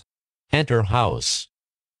house. Enter house.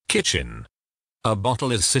 Kitchen. A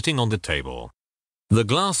bottle is sitting on the table. The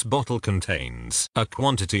glass bottle contains a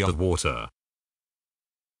quantity of water.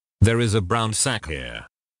 There is a brown sack here.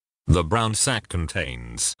 The brown sack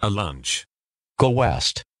contains a lunch. Go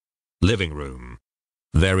west. Living room.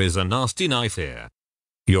 There is a nasty knife here.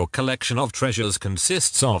 Your collection of treasures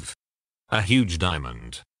consists of a huge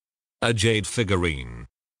diamond, a jade figurine,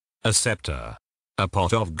 a scepter, a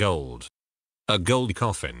pot of gold, a gold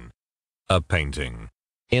coffin, a painting.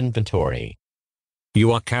 Inventory.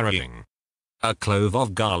 You are carrying a clove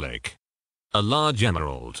of garlic, a large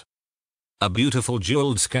emerald, a beautiful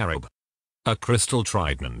jeweled scarab, a crystal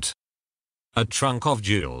trident, a trunk of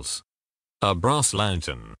jewels, a brass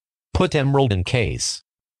lantern. Put emerald in case.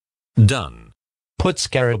 Done. Put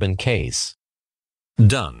scarab in case.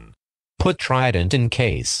 Done. Put trident in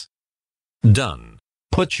case. Done.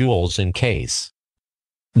 Put jewels in case.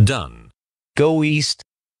 Done. Go east.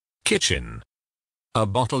 Kitchen. A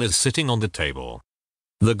bottle is sitting on the table.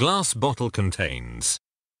 The glass bottle contains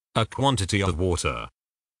a quantity of water.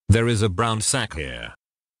 There is a brown sack here.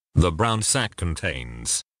 The brown sack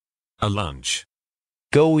contains a lunch.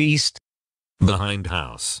 Go east. Behind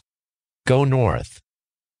house. Go north.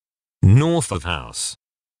 North of house.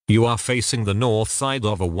 You are facing the north side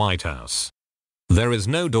of a white house. There is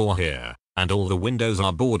no door here, and all the windows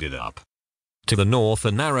are boarded up. To the north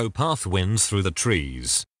a narrow path winds through the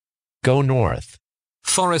trees. Go north.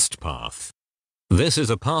 Forest path. This is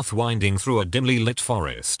a path winding through a dimly lit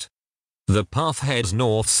forest. The path heads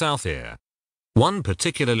north-south here. One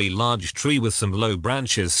particularly large tree with some low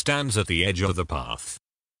branches stands at the edge of the path.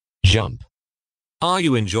 Jump. Are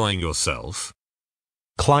you enjoying yourself?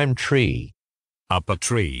 Climb tree. Up a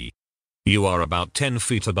tree. You are about 10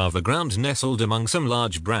 feet above the ground, nestled among some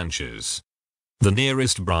large branches. The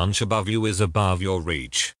nearest branch above you is above your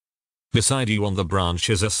reach. Beside you on the branch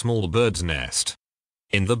is a small bird's nest.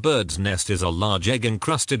 In the bird's nest is a large egg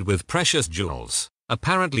encrusted with precious jewels,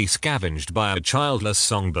 apparently scavenged by a childless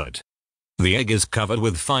songbird. The egg is covered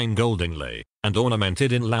with fine gold inlay, and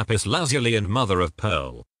ornamented in lapis lazuli and mother of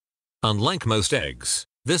pearl. Unlike most eggs,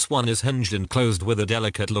 this one is hinged and closed with a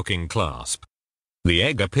delicate-looking clasp. The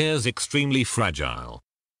egg appears extremely fragile.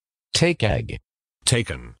 Take egg.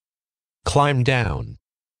 Taken. Climb down.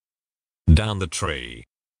 Down the tree.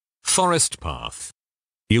 Forest path.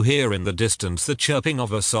 You hear in the distance the chirping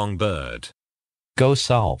of a songbird. Go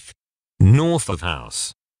south. North of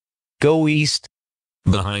house. Go east.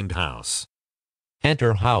 Behind house.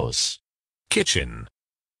 Enter house. Kitchen.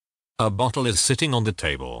 A bottle is sitting on the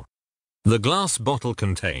table. The glass bottle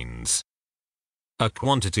contains a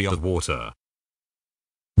quantity of water.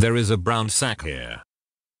 There is a brown sack here.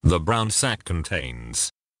 The brown sack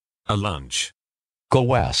contains a lunch. Go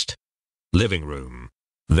west. Living room.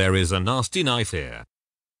 There is a nasty knife here.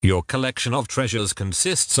 Your collection of treasures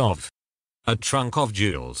consists of a trunk of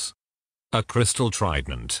jewels, a crystal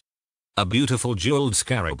trident, a beautiful jeweled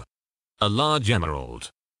scarab, a large emerald,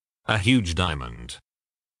 a huge diamond,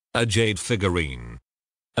 a jade figurine,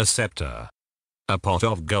 a scepter, a pot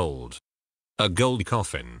of gold, a gold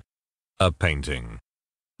coffin, a painting.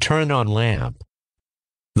 Turn on lamp.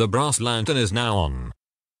 The brass lantern is now on.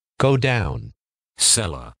 Go down.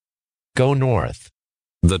 Cellar. Go north.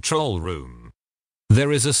 The troll room.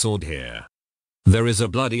 There is a sword here. There is a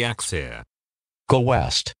bloody axe here. Go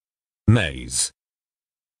west. Maze.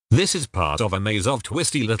 This is part of a maze of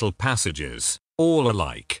twisty little passages, all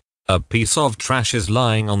alike. A piece of trash is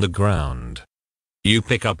lying on the ground. You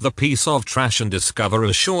pick up the piece of trash and discover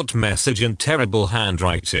a short message in terrible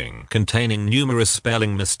handwriting containing numerous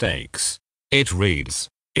spelling mistakes. It reads,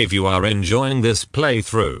 "If you are enjoying this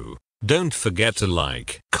playthrough, don't forget to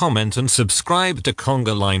like, comment and subscribe to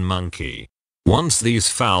Conga Line Monkey." Once these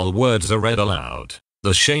foul words are read aloud,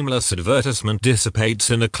 the shameless advertisement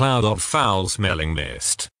dissipates in a cloud of foul-smelling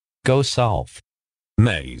mist. Go south.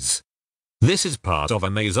 Maze. This is part of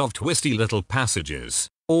a maze of twisty little passages,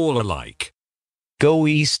 all alike. Go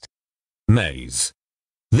east. Maze.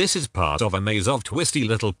 This is part of a maze of twisty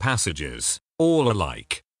little passages, all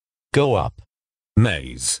alike. Go up.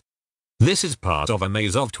 Maze. This is part of a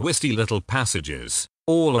maze of twisty little passages,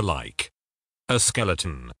 all alike. A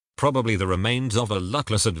skeleton, probably the remains of a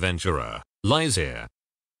luckless adventurer, lies here.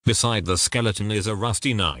 Beside the skeleton is a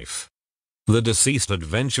rusty knife. The deceased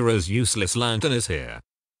adventurer's useless lantern is here.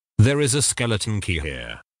 There is a skeleton key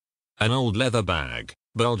here. An old leather bag,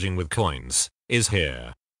 bulging with coins, is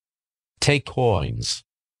here. Take coins.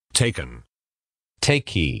 Taken. Take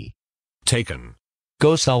key. Taken.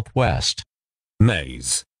 Go southwest.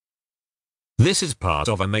 Maze. This is part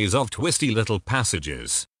of a maze of twisty little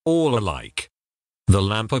passages, all alike. The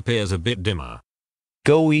lamp appears a bit dimmer.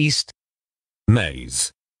 Go east.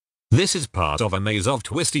 Maze. This is part of a maze of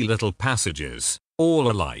twisty little passages,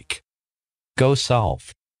 all alike. Go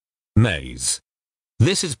south. Maze.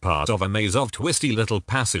 This is part of a maze of twisty little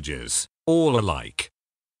passages, all alike.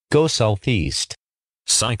 Go southeast.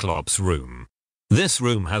 Cyclops room. This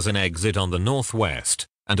room has an exit on the northwest,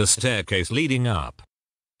 and a staircase leading up.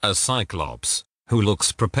 A Cyclops, who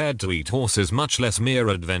looks prepared to eat horses much less mere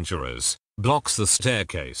adventurers, blocks the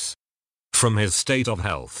staircase. From his state of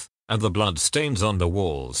health, and the blood stains on the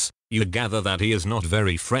walls, you gather that he is not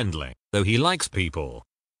very friendly, though he likes people.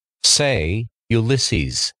 Say,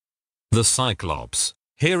 Ulysses. The Cyclops,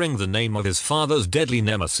 hearing the name of his father's deadly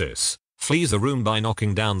nemesis, flees the room by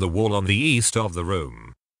knocking down the wall on the east of the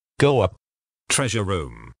room. Go up. Treasure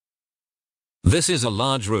room. This is a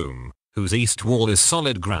large room, whose east wall is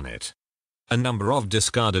solid granite. A number of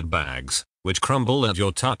discarded bags, which crumble at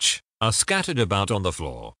your touch, are scattered about on the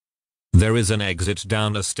floor. There is an exit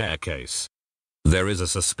down a staircase. There is a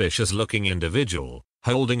suspicious-looking individual,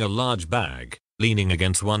 holding a large bag, leaning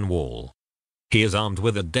against one wall. He is armed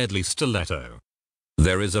with a deadly stiletto.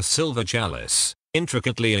 There is a silver chalice,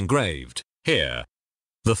 intricately engraved, here.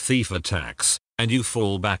 The thief attacks, and you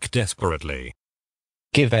fall back desperately.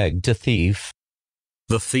 Give egg to thief.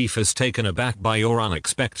 The thief is taken aback by your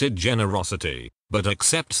unexpected generosity, but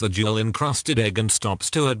accepts the jewel-encrusted egg and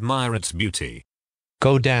stops to admire its beauty.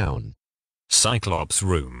 Go down. Cyclops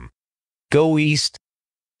room. Go east.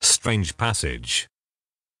 Strange passage.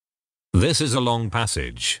 This is a long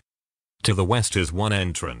passage. To the west is one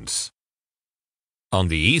entrance. On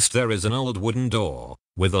the east there is an old wooden door,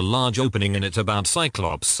 with a large opening in it about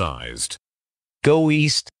Cyclops-sized. Go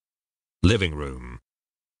east. Living room.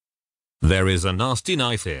 There is a nasty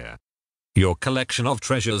knife here. Your collection of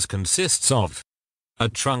treasures consists of a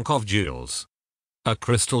trunk of jewels, a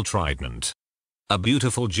crystal trident, a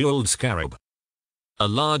beautiful jeweled scarab, a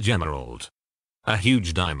large emerald, a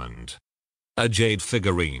huge diamond, a jade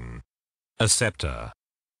figurine, a scepter,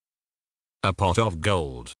 a pot of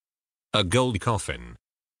gold, a gold coffin,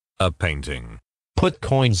 a painting. Put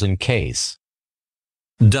coins in case.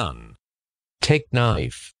 Done. Take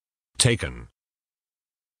knife. Taken.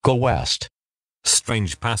 Go west.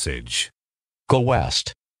 Strange passage. Go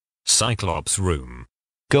west. Cyclops room.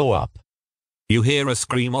 Go up. You hear a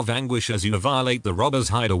scream of anguish as you violate the robber's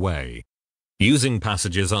hideaway. Using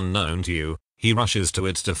passages unknown to you, he rushes to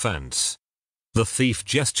its defense. The thief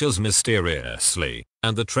gestures mysteriously,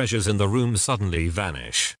 and the treasures in the room suddenly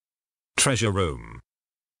vanish. Treasure room.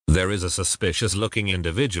 There is a suspicious-looking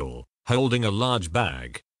individual, holding a large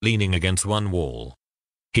bag, leaning against one wall.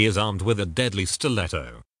 He is armed with a deadly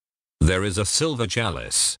stiletto. There is a silver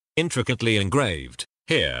chalice, intricately engraved,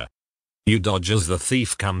 here. You dodge as the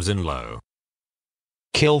thief comes in low.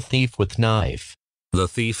 Kill thief with knife. The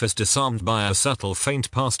thief is disarmed by a subtle feint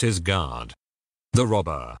past his guard. The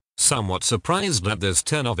robber, somewhat surprised at this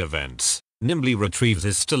turn of events, nimbly retrieves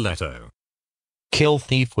his stiletto. Kill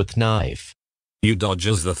thief with knife. You dodge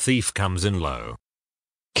as the thief comes in low.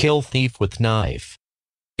 Kill thief with knife.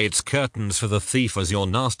 It's curtains for the thief as your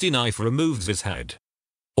nasty knife removes his head.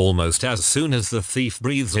 Almost as soon as the thief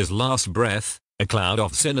breathes his last breath, a cloud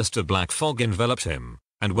of sinister black fog envelops him,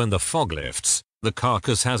 and when the fog lifts, the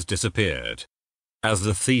carcass has disappeared. As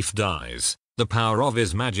the thief dies, the power of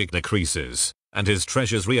his magic decreases, and his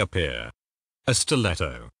treasures reappear. A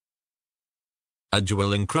stiletto. A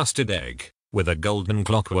jewel-encrusted egg, with a golden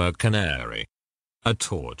clockwork canary. A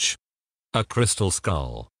torch. A crystal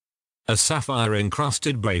skull. A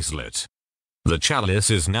sapphire-encrusted bracelet. The chalice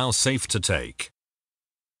is now safe to take.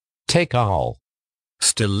 Take all.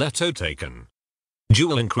 Stiletto taken.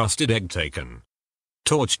 Jewel-encrusted egg taken.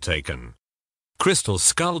 Torch taken. Crystal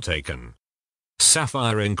skull taken.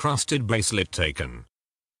 Sapphire-encrusted bracelet taken.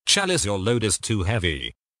 Chalice, your load is too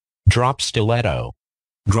heavy. Drop stiletto.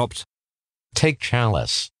 Dropped. Take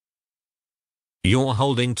chalice. You're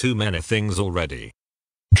holding too many things already.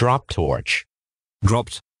 Drop torch.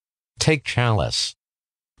 Dropped. Take chalice.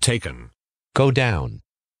 Taken. Go down.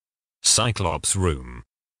 Cyclops room.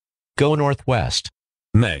 Go northwest.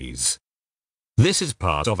 Maze. This is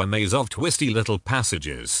part of a maze of twisty little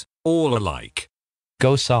passages, all alike.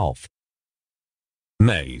 Go south.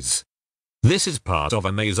 Maze. This is part of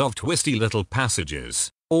a maze of twisty little passages,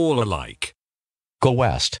 all alike. Go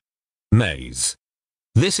west. Maze.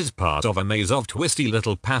 This is part of a maze of twisty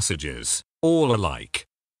little passages, all alike.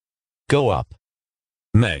 Go up.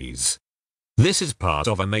 Maze. This is part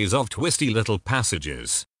of a maze of twisty little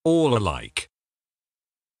passages, all alike.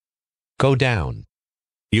 Go down.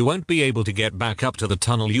 You won't be able to get back up to the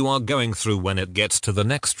tunnel you are going through when it gets to the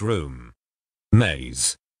next room.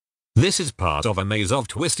 Maze. This is part of a maze of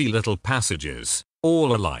twisty little passages,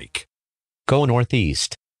 all alike. Go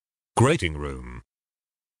northeast. Grating room.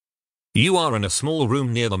 You are in a small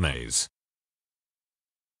room near the maze.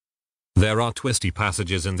 There are twisty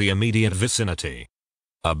passages in the immediate vicinity.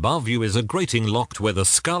 Above you is a grating locked with a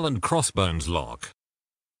skull and crossbones lock.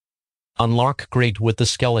 Unlock grate with the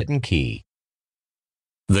skeleton key.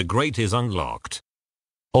 The grate is unlocked.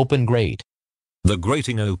 Open grate. The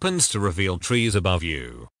grating opens to reveal trees above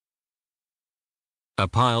you. A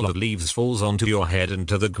pile of leaves falls onto your head and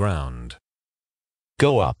to the ground.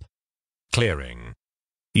 Go up. Clearing.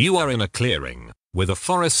 You are in a clearing, with a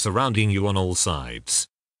forest surrounding you on all sides.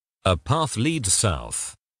 A path leads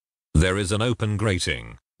south. There is an open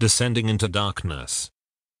grating, descending into darkness.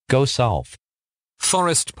 Go south.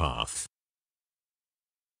 Forest path.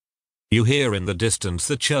 You hear in the distance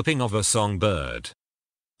the chirping of a songbird.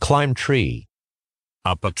 Climb tree.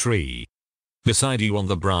 Up a tree. Beside you on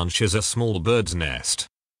the branch is a small bird's nest.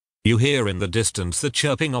 You hear in the distance the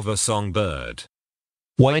chirping of a songbird.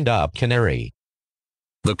 Wind up canary.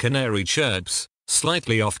 The canary chirps,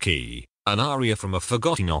 slightly off-key, an aria from a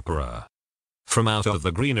forgotten opera. From out of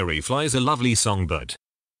the greenery flies a lovely songbird.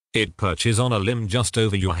 It perches on a limb just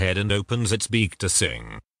over your head and opens its beak to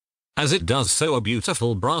sing. As it does so, a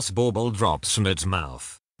beautiful brass bauble drops from its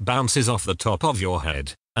mouth, bounces off the top of your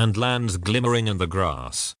head, and lands glimmering in the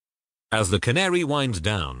grass. As the canary winds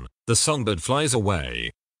down, the songbird flies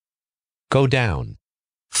away. Go down.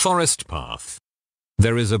 Forest path.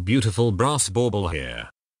 There is a beautiful brass bauble here.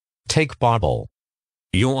 Take bauble.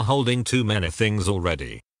 You're holding too many things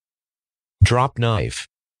already. Drop knife.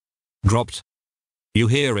 Dropped. You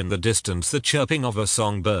hear in the distance the chirping of a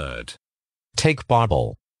songbird. Take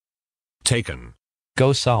bauble. Taken.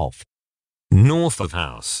 Go south. North of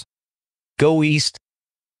house. Go east.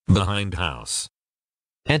 Behind house.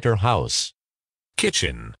 Enter house.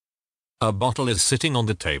 Kitchen. A bottle is sitting on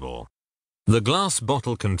the table. The glass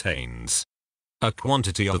bottle contains a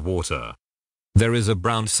quantity of water. There is a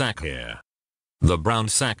brown sack here. The brown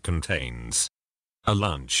sack contains a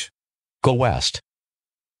lunch. Go west.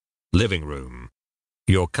 Living room.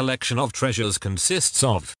 Your collection of treasures consists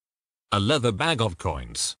of a leather bag of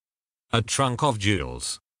coins, a trunk of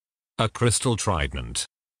jewels, a crystal trident,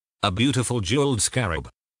 a beautiful jeweled scarab,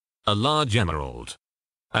 a large emerald,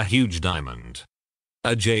 a huge diamond,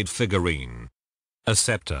 a jade figurine, a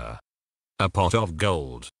scepter, a pot of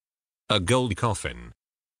gold, a gold coffin,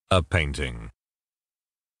 a painting.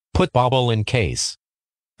 Put bauble in case.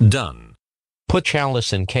 Done. Put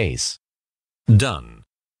chalice in case. Done.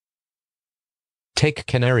 Take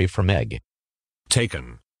canary from egg.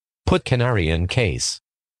 Taken. Put canary in case.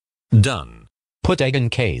 Done. Put egg in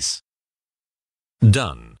case.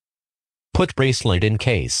 Done. Put bracelet in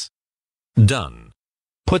case. Done.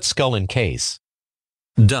 Put skull in case.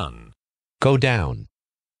 Done. Go down.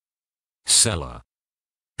 Cellar.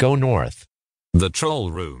 Go north. The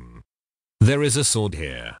troll room. There is a sword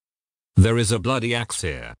here. There is a bloody axe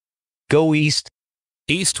here. Go east.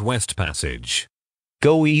 East-west passage.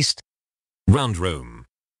 Go east. Round room.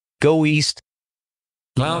 Go east.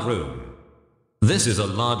 Cloud room. This is a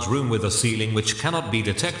large room with a ceiling which cannot be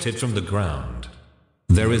detected from the ground.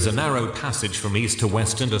 There is a narrow passage from east to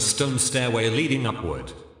west and a stone stairway leading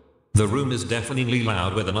upward. The room is deafeningly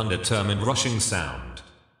loud with an undetermined rushing sound.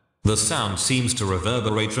 The sound seems to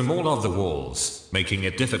reverberate from all of the walls, making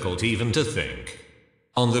it difficult even to think.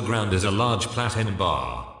 On the ground is a large platinum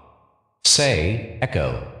bar. Say,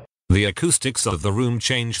 echo. The acoustics of the room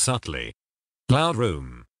change subtly. Cloud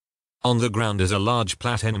room. On the ground is a large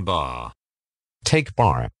platinum bar. Take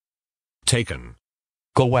bar. Taken.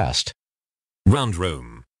 Go west. Round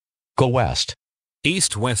room. Go west.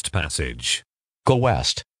 East-west passage. Go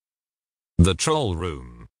west. The troll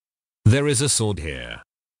room. There is a sword here.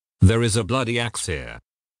 There is a bloody axe here.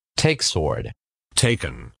 Take sword.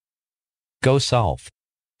 Taken. Go south.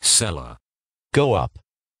 Cellar. Go up.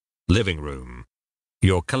 Living room.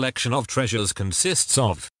 Your collection of treasures consists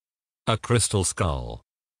of a crystal skull,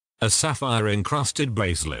 a sapphire-encrusted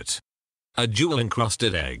bracelet, a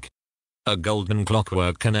jewel-encrusted egg, a golden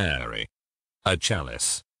clockwork canary, a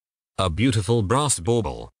chalice, a beautiful brass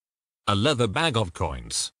bauble, a leather bag of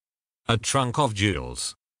coins, a trunk of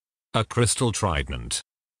jewels, a crystal trident,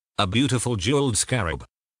 a beautiful jeweled scarab,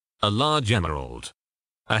 a large emerald,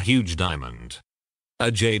 a huge diamond,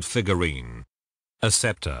 a jade figurine, a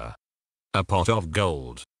scepter, a pot of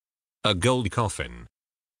gold, a gold coffin,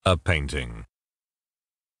 a painting.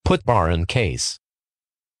 Put bar in case.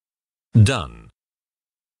 Done.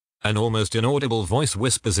 An almost inaudible voice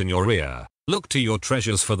whispers in your ear, look to your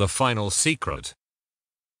treasures for the final secret.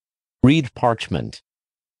 Read parchment.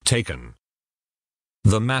 Taken.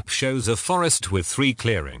 The map shows a forest with 3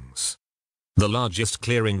 clearings. The largest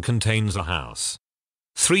clearing contains a house.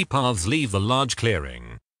 3 paths leave the large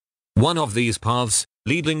clearing. One of these paths,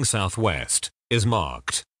 leading southwest, is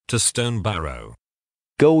marked to Stone Barrow.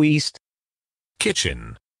 Go east.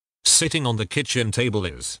 Kitchen. Sitting on the kitchen table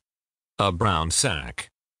is a brown sack.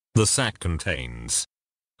 The sack contains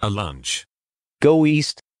a lunch. Go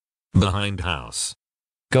east. Behind house.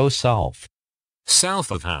 Go south.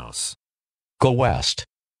 South of house. Go west.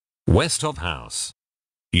 West of house.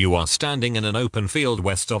 You are standing in an open field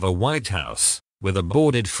west of a white house, with a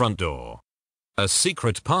boarded front door. A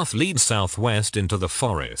secret path leads southwest into the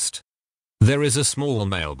forest. There is a small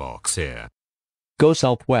mailbox here. Go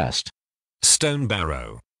southwest. Stone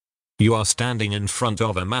Barrow. You are standing in front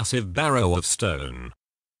of a massive barrow of stone.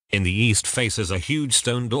 In the east faces a huge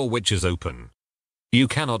stone door which is open. You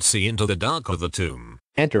cannot see into the dark of the tomb.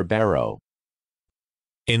 Enter barrow.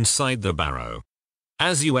 Inside the barrow.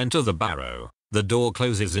 As you enter the barrow, the door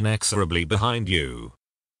closes inexorably behind you.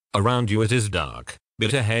 Around you it is dark,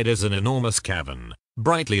 but ahead is an enormous cavern,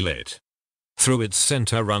 brightly lit. Through its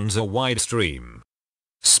center runs a wide stream.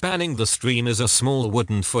 Spanning the stream is a small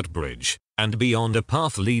wooden footbridge, and beyond a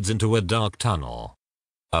path leads into a dark tunnel.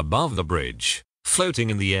 Above the bridge, floating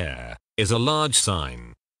in the air, is a large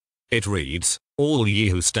sign. It reads, "All ye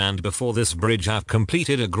who stand before this bridge have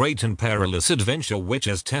completed a great and perilous adventure which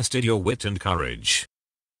has tested your wit and courage.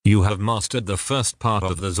 You have mastered the first part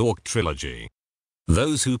of the Zork trilogy.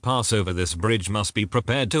 Those who pass over this bridge must be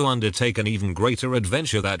prepared to undertake an even greater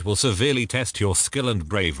adventure that will severely test your skill and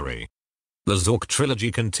bravery." The Zork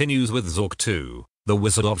trilogy continues with Zork II, The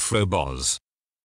Wizard of Frobos.